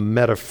a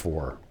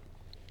metaphor.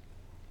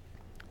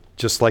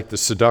 Just like the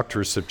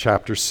seductress of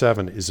chapter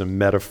 7 is a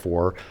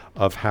metaphor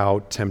of how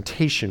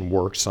temptation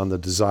works on the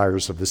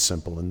desires of the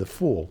simple and the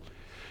fool.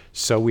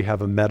 So we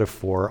have a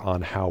metaphor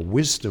on how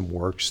wisdom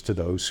works to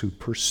those who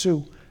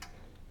pursue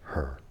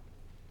her.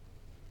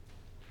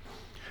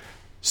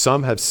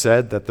 Some have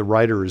said that the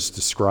writer is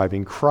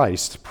describing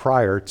Christ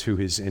prior to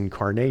his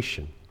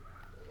incarnation.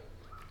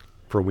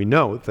 For we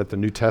know that the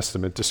New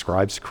Testament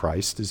describes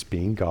Christ as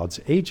being God's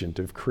agent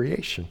of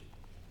creation.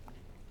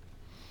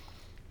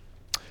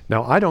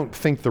 Now, I don't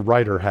think the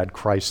writer had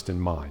Christ in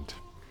mind.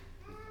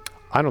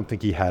 I don't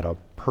think he had a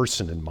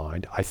person in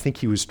mind. I think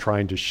he was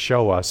trying to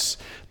show us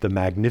the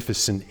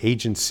magnificent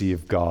agency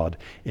of God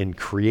in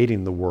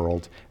creating the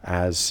world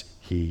as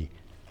he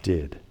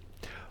did.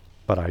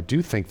 But I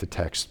do think the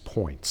text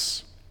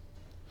points,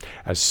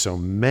 as so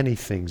many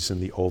things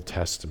in the Old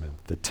Testament,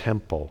 the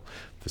temple,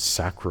 the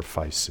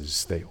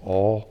sacrifices, they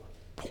all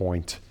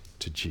point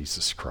to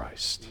Jesus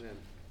Christ. Amen.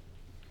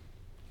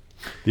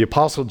 The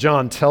Apostle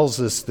John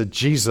tells us that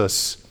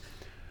Jesus,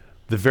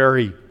 the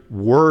very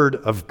Word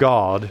of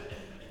God,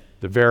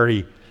 the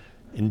very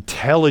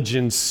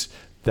intelligence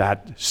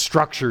that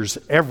structures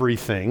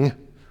everything,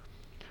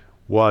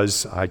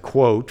 was, I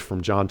quote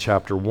from John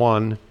chapter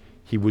 1,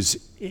 he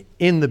was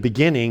in the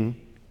beginning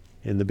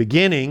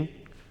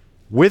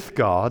with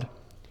God.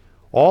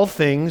 All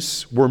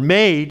things were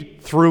made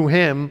through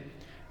him,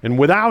 and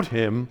without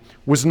him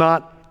was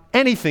not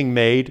anything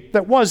made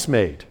that was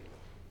made.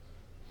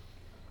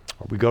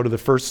 Or we go to the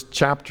first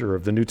chapter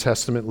of the New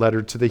Testament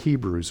letter to the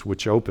Hebrews,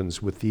 which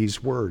opens with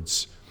these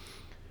words: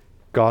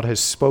 God has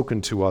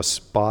spoken to us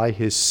by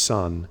his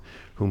Son,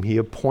 whom he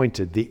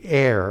appointed the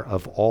heir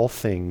of all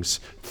things,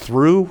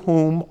 through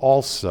whom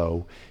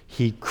also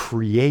he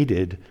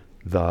created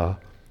the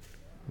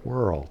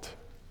world.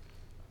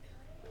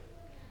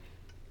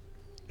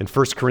 In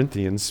 1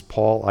 Corinthians,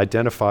 Paul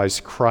identifies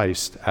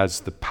Christ as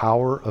the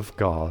power of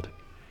God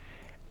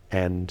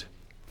and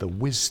the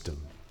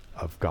wisdom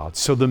of God.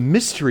 So the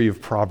mystery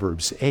of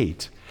Proverbs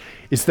 8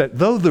 is that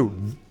though the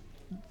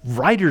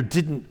writer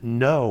didn't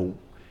know,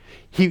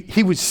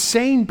 he was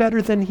saying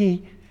better than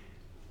he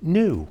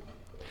knew,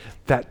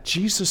 that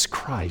Jesus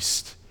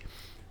Christ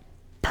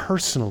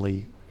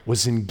personally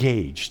was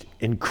engaged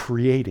in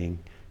creating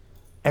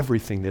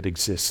everything that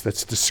exists,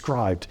 that's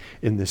described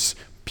in this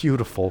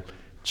beautiful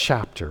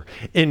chapter.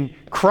 In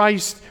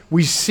Christ,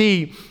 we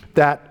see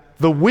that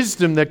the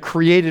wisdom that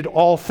created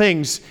all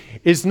things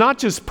is not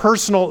just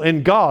personal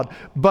in God,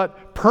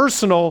 but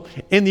personal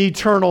in the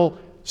eternal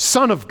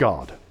Son of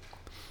God.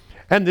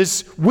 And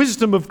this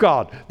wisdom of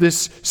God,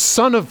 this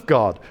Son of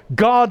God,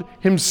 God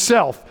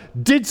himself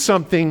did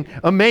something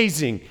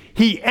amazing.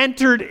 He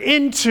entered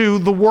into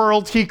the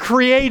world he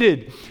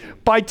created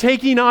by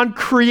taking on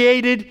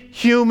created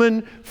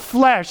human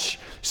flesh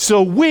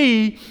so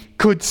we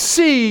could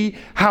see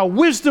how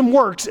wisdom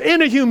works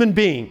in a human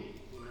being.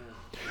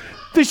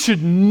 This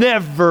should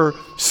never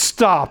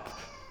stop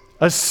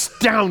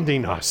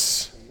astounding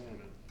us.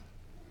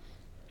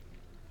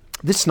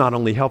 This not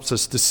only helps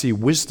us to see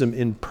wisdom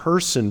in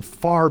person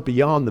far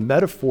beyond the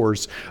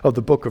metaphors of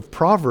the book of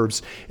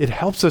Proverbs, it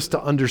helps us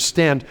to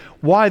understand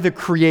why the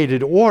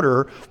created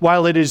order,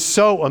 while it is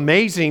so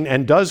amazing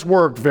and does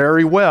work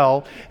very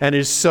well and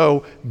is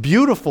so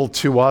beautiful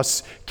to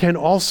us, can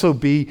also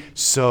be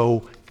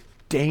so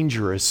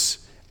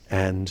dangerous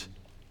and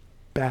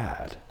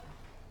bad.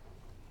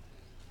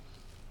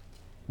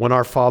 When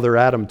our father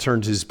Adam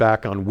turned his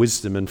back on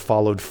wisdom and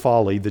followed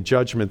folly, the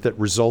judgment that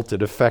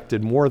resulted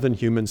affected more than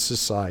human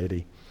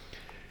society.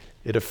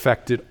 It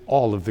affected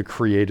all of the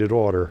created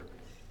order.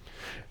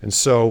 And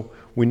so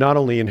we not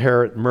only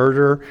inherit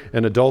murder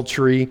and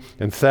adultery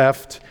and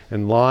theft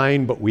and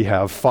lying, but we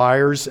have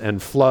fires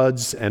and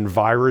floods and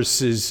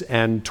viruses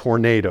and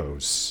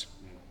tornadoes.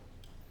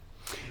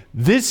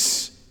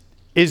 This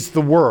is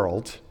the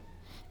world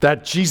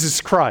that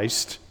Jesus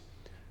Christ,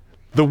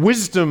 the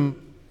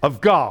wisdom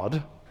of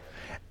God,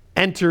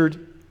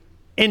 entered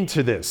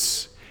into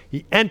this.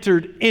 He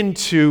entered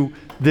into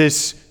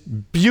this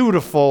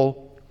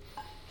beautiful,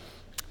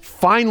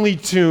 finely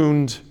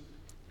tuned,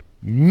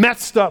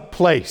 messed up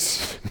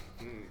place.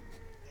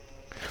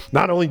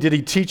 Not only did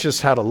he teach us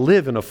how to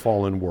live in a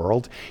fallen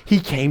world, he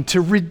came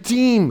to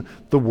redeem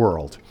the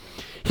world.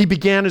 He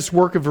began his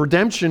work of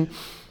redemption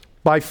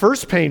by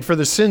first paying for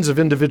the sins of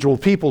individual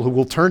people who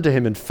will turn to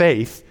him in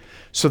faith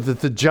so that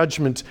the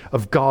judgment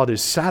of God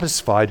is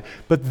satisfied.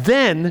 But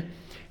then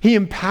he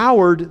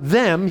empowered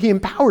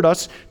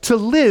us to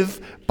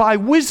live by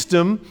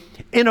wisdom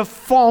in a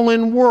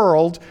fallen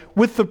world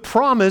with the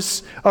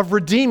promise of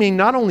redeeming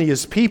not only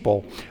his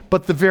people,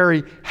 but the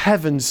very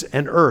heavens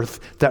and earth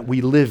that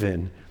we live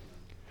in,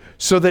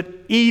 so that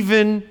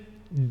even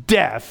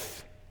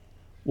death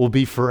will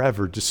be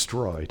forever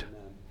destroyed.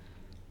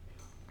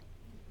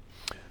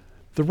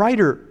 The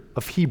writer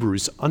of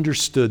Hebrews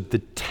understood the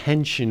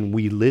tension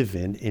we live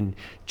in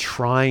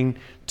trying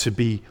to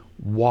be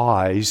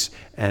wise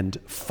and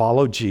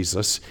follow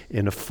Jesus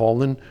in a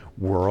fallen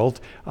world.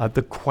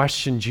 The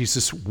question,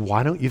 Jesus,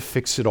 why don't you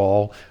fix it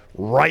all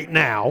right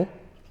now?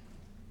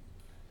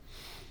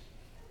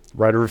 The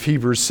writer of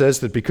Hebrews says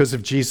that because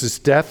of Jesus'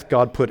 death,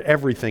 God put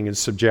everything in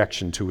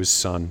subjection to his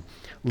Son,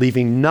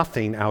 leaving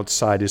nothing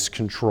outside his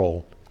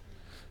control.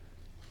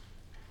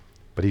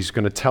 But he's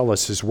going to tell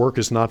us his work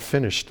is not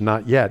finished,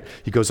 not yet.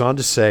 He goes on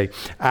to say,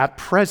 at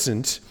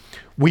present,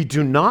 we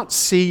do not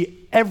see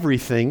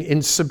everything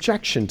in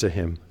subjection to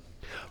him,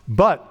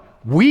 but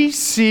we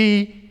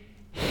see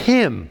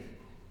him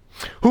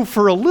who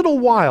for a little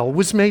while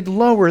was made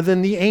lower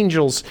than the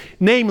angels,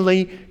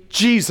 namely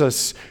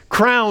Jesus,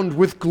 crowned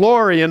with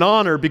glory and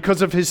honor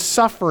because of his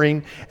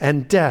suffering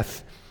and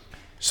death,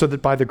 so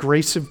that by the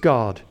grace of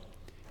God,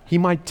 he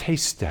might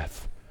taste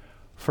death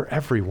for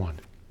everyone.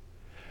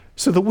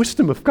 So the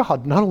wisdom of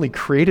God not only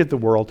created the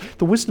world,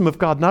 the wisdom of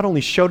God not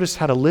only showed us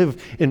how to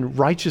live in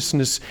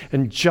righteousness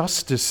and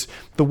justice,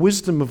 the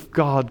wisdom of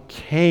God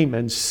came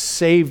and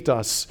saved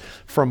us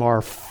from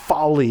our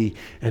folly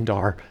and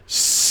our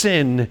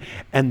sin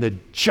and the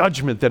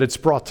judgment that it's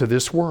brought to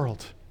this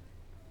world.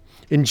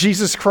 In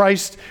Jesus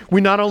Christ,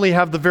 we not only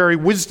have the very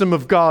wisdom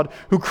of God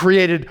who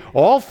created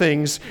all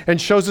things and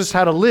shows us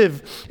how to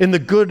live in the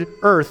good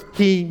earth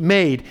he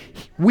made,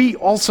 we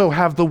also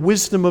have the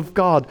wisdom of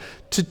God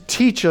to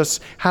teach us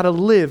how to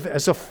live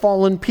as a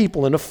fallen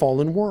people in a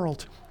fallen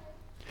world.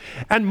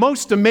 And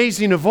most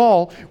amazing of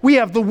all, we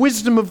have the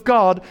wisdom of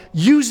God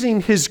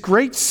using his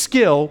great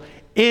skill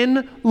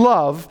in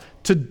love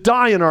to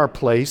die in our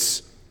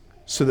place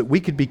so that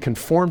we could be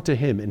conformed to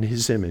him in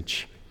his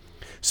image,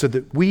 so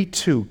that we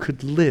too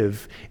could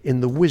live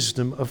in the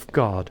wisdom of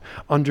God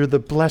under the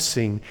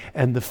blessing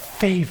and the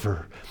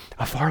favor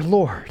of our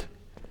Lord.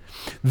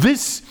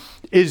 This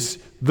is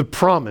the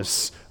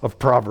promise of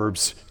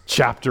Proverbs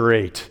chapter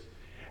 8,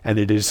 and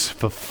it is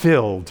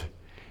fulfilled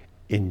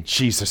in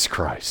Jesus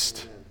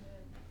Christ.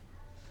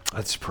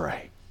 Let's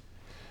pray.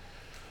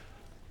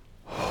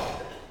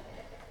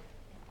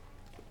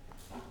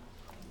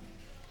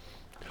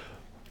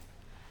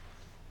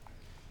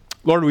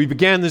 Lord, we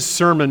began this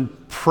sermon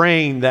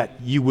praying that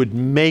you would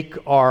make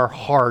our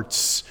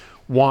hearts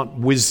want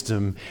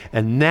wisdom,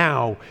 and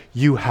now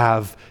you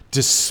have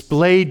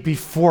displayed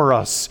before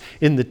us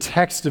in the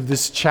text of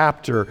this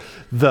chapter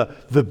the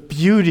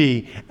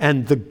beauty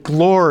and the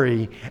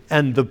glory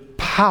and the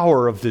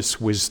power of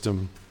this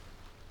wisdom.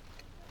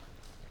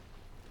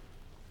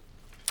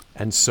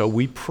 And so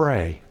we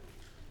pray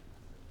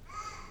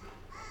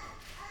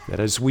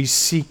that as we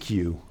seek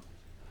you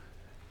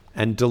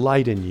and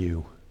delight in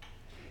you,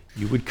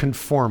 you would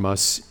conform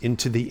us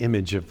into the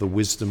image of the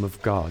wisdom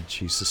of God,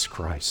 Jesus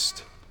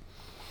Christ.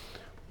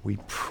 We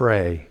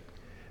pray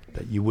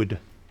that you would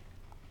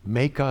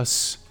make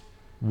us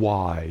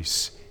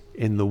wise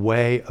in the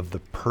way of the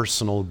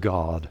personal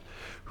God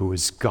who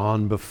has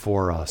gone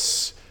before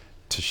us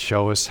to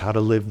show us how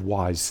to live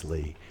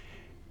wisely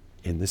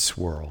in this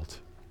world.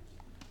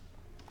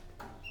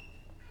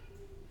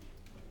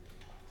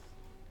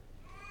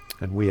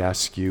 And we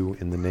ask you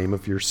in the name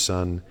of your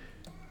Son,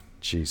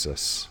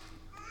 Jesus.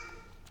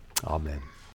 Amen.